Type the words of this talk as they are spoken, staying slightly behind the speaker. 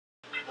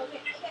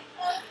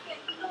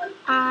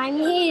I'm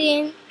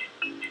Hayden,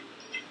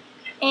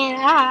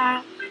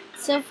 and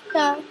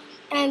Sofia,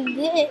 and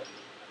this.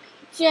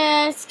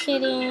 Just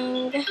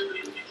kidding.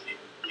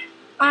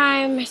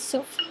 I'm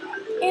Sofia,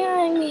 and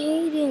I'm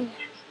Hayden,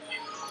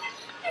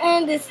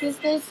 and this is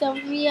the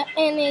Sofia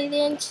and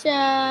Hayden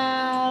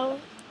show.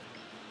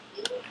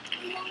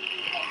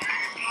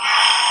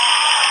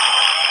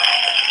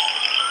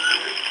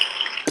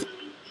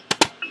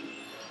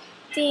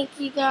 Thank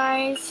you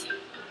guys.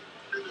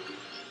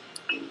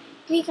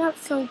 We got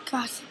some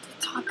gossip to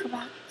talk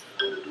about.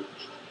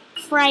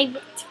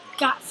 Private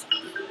gossip.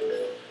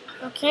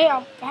 Okay,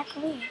 I'll back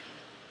away.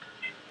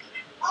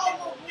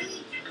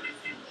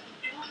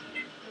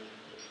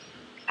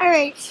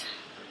 Alright.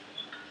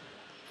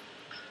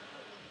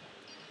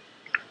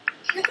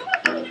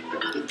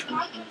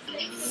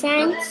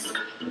 Since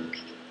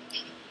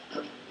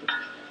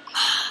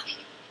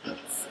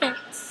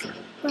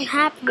what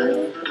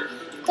happened,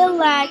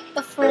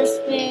 the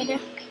first vid,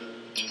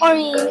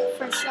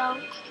 first show,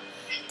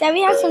 that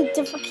we have some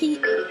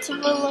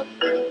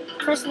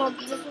personal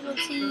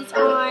difficulties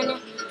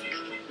on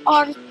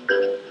our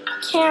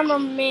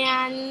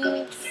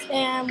cameramen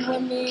and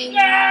women,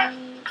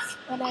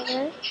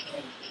 whatever,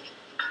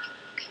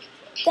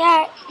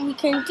 that we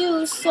can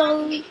do.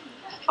 So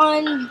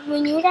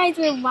when you guys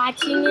were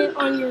watching it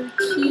on your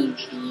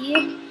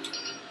TV,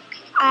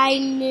 I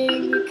knew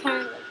you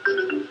kind of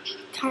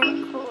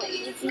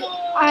crazy.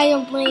 I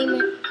don't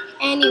blame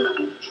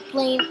anyone.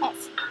 Blame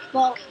us.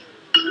 Well,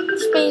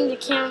 just blame the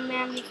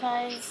cameraman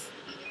because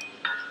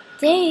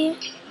they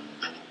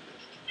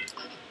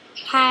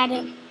had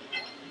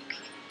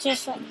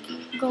just like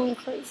going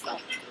crazy.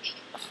 Like,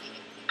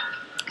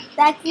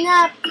 that's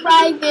not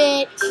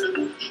private.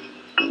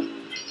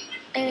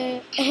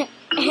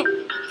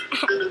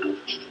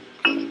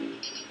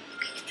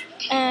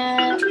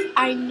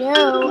 I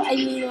know. I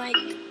mean, like,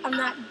 I'm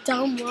not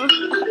dumb.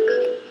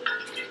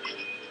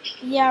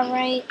 Yeah,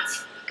 right.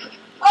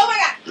 Oh my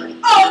god!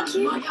 Oh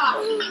my god!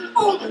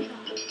 Oh my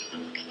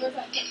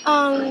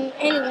god!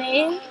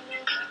 Anyway.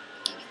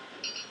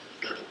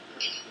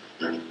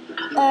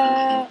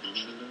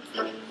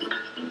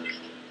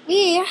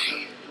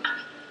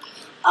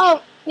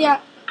 Oh, yeah,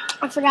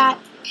 I forgot.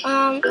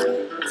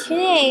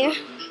 Today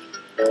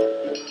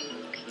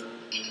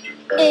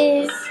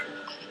is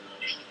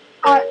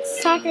our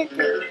soccer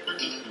group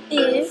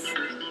is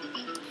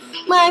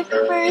my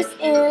first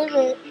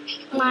anniversary,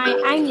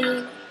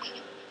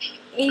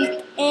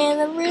 eighth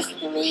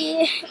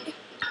anniversary.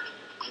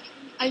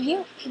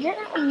 You're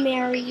not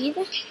married?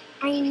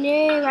 I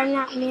know I'm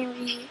not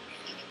married.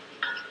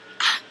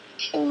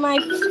 My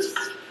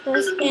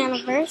first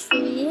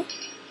anniversary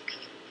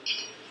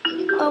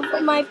of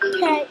my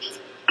pet.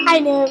 I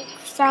know it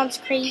sounds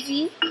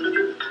crazy,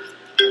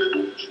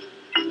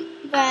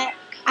 but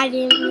I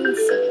didn't mean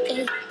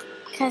 8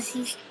 because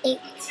he's 8.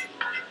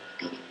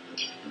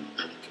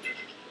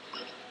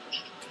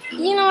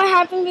 You know what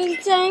happened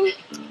this time?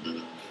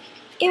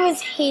 It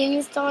was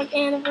Hayden's dog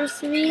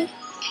anniversary,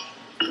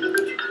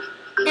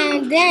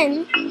 and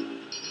then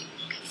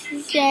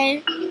she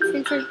said,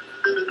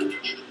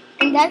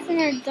 and that's when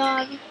her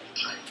dog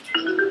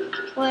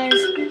was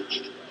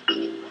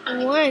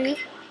 1.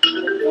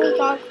 Her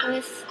dog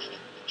was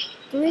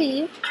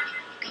 3.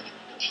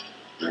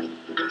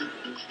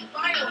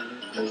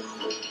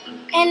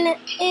 And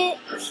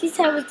she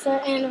said it was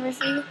their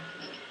anniversary.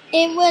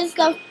 It was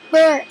the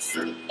first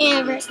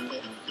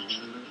anniversary.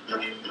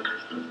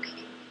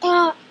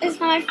 Oh, it's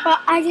not my fault.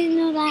 I didn't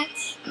know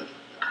that.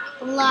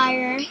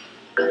 Liar.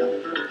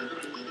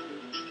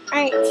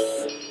 Alright.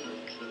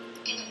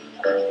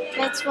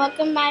 Let's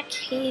welcome back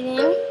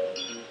Hayden.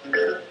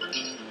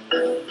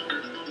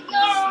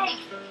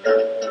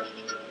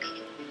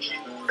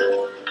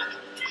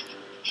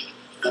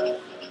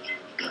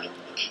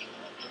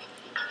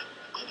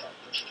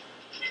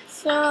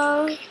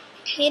 So,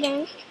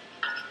 Hayden,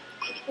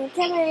 we're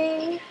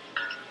coming.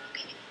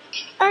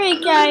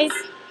 Alright guys,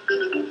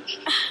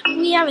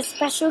 we have a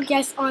special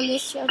guest on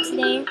this show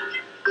today.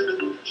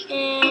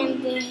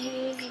 And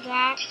who's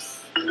that?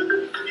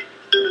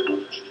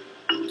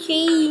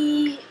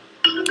 Katie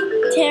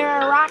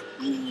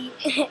Teraraki.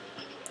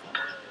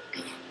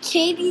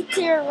 Katie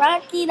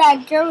Teraraki,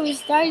 that girl who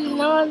started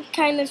all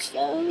kind of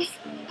shows.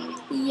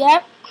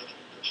 Yep.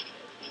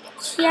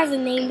 She has a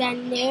name that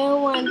no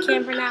one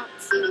can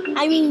pronounce.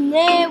 I mean,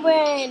 no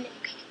one.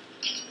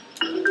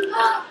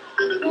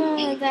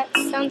 That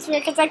sounds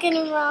weird because I can't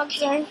even pronounce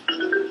her.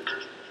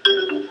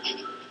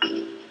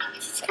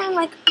 She's kind of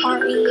like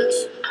our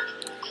age.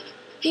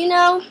 You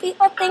know,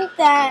 people think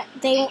that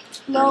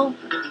little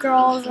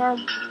girls or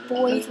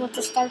boys want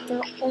to start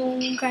their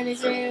own kind of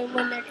show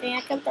when they're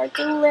connected, they're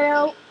too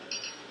little.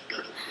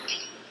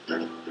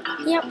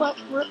 Yeah, but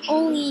we're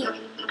only,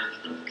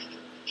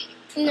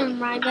 never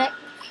mind, but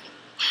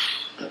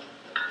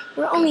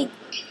we're only,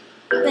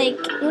 like,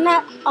 we're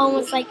not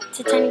almost like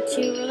to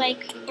 22, we're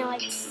like in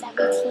like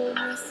 17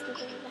 or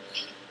something.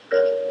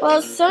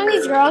 Well, some of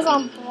these girls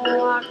on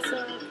blocks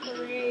are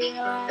pretty, so,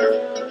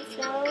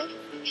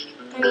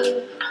 I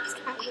mean, it's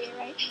kind of weird,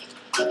 right?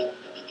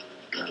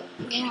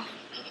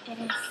 it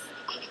is.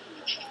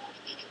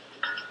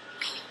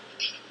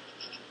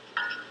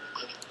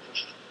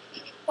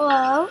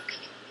 Well,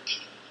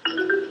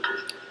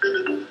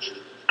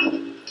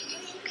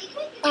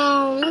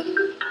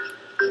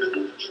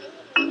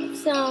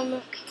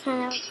 some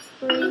kind of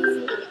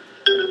crazy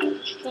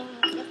thing.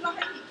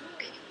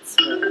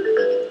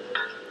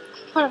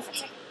 Hold on for a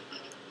second.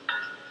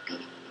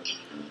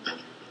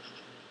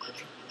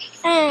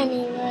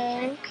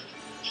 Anyway.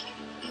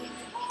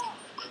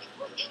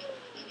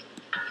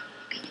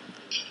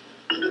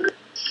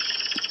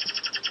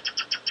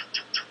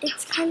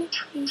 It's kind of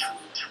crazy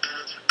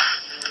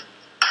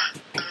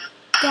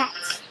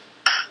that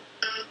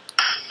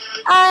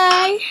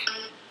I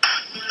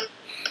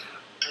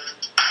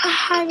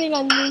having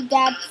a new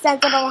dad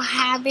since I don't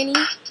have any.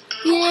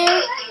 You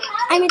know,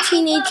 I'm a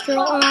teenage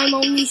girl and I'm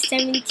only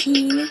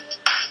 17.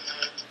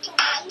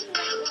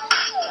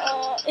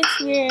 It's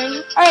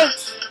weird.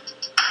 Alright,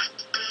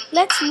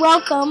 let's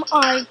welcome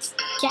our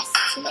guest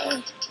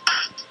today,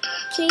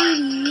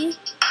 Katie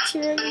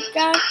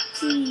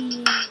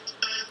Turgati.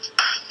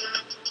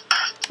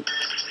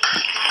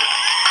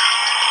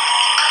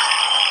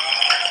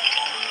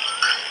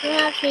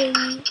 Yeah,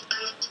 Katie.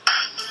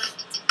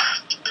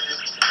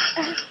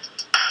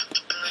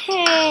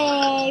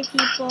 Hey,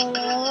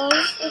 people.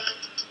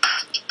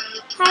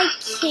 Hi,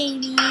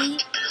 Katie.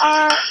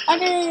 Our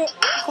other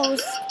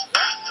host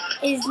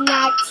is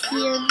not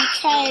here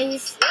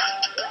because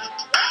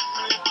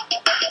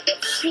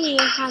she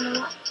had a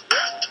lot.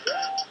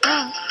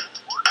 Wow.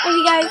 Have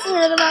you guys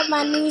heard about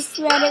my new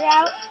sweater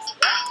out?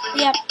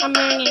 Yep, I'm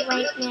wearing it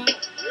right now.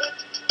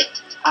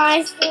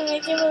 I still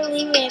can't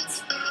believe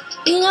it.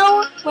 You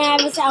know, when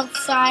I was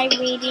outside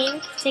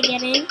waiting to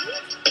get in,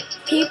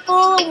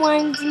 people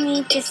wanted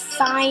me to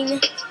sign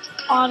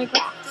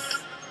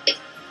autographs.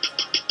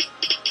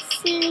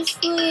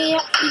 Seriously,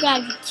 you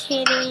gotta be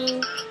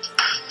kidding.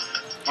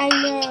 I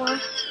know.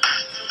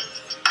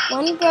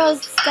 One girl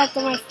stepped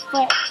on my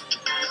foot.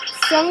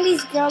 Some of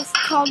these girls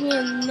called me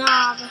a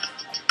knob.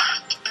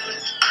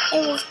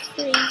 It was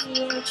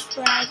crazy and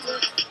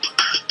tragic.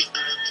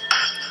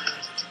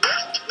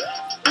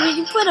 When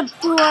you put a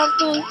boo on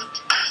them,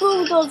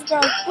 boo those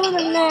girls, boo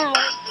them now.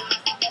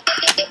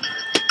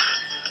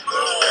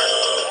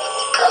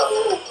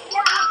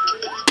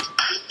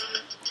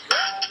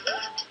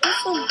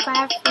 That's so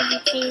bad for you,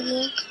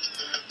 Katie.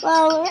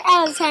 Well, we're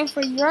out of time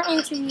for your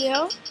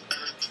interview.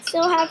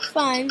 So have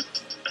fun.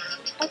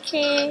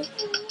 Okay.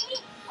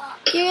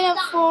 Give it up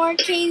for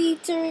Katie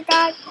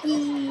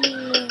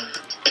Turgati.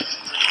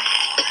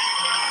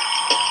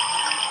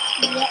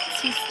 Yep,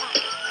 she's fine.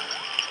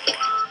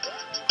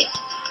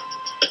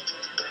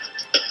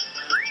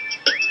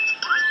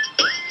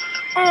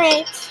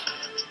 Alright.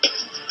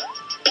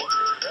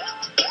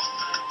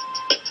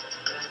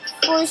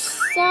 For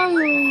some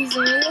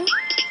reason,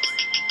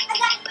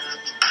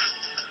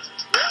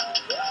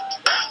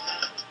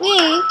 we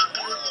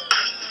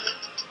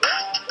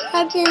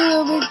have been a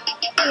little bit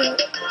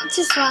weird.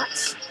 Just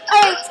watch.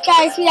 Alright,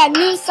 guys, we got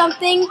new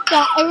something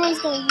that everyone's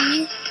gonna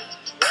be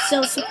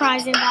so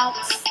surprised about.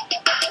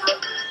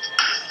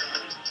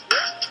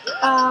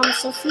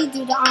 Sophie,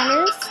 do the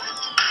honors.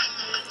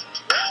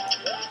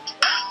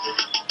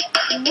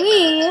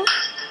 We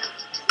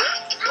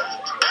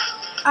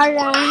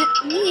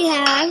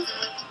have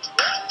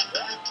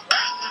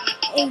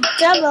a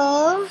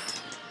double,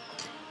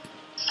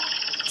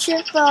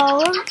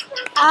 triple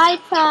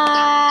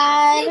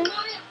iPod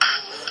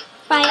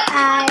by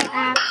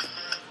app.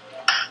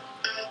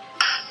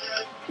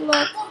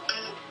 Look.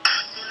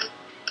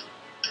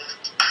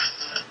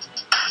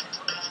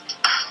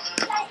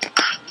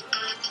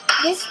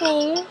 This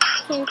thing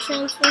can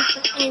transfer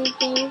for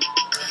anything.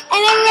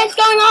 And everyone's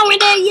going on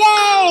with it,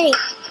 yay!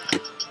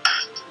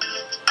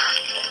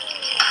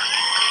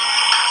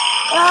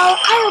 Well,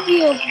 I hope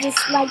you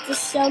just like the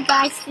show,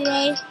 guys,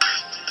 today.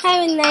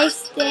 Have a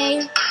nice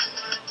day.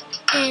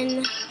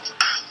 And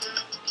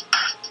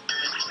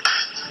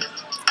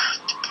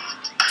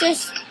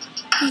just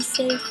be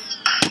safe.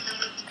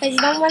 Because you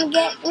don't want to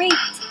get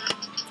raped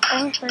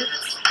or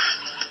hurt.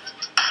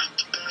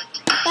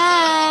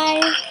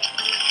 Bye.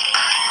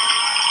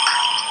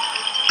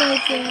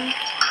 Thank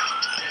you.